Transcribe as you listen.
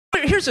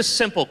here's a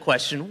simple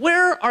question.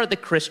 Where are the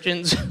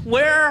Christians?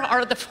 Where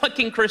are the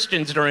fucking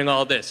Christians during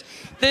all this?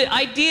 The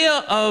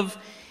idea of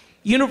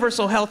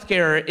universal health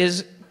care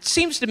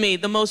seems to me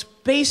the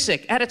most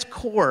basic, at its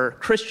core,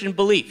 Christian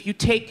belief. You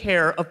take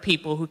care of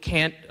people who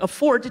can't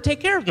afford to take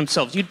care of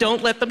themselves. You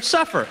don't let them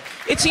suffer.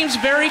 It seems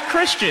very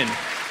Christian.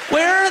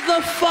 Where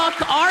the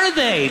fuck are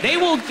they? They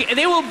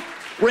will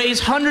raise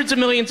hundreds of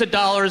millions of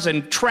dollars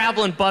and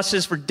travel in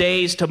buses for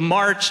days to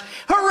march.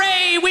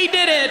 Hooray, we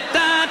did it!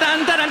 Dun,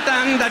 dun, dun,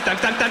 dun, dun, dun,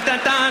 dun, dun,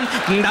 dun, dun,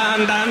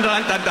 dun, dun,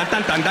 dun, dun,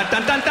 dun, dun,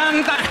 dun, dun,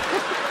 dun, dun.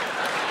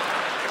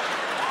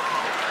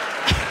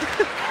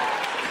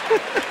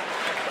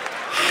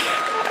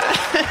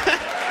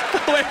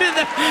 Where did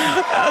that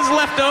was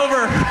left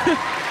over?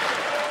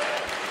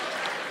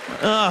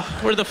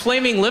 Were the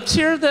flaming lips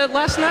here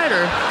last night,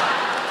 or?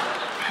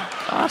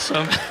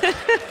 Awesome.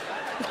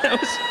 That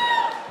was...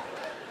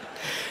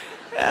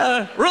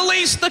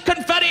 release the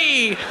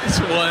confetti! It's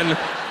one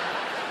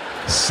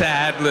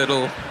sad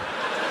little...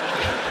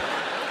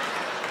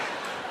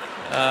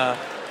 all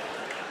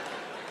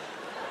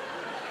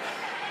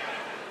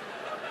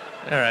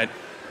right.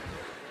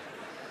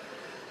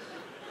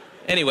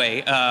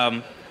 Anyway,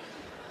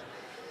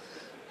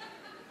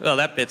 well,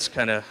 that bit's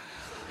kind of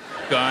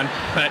gone,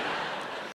 but...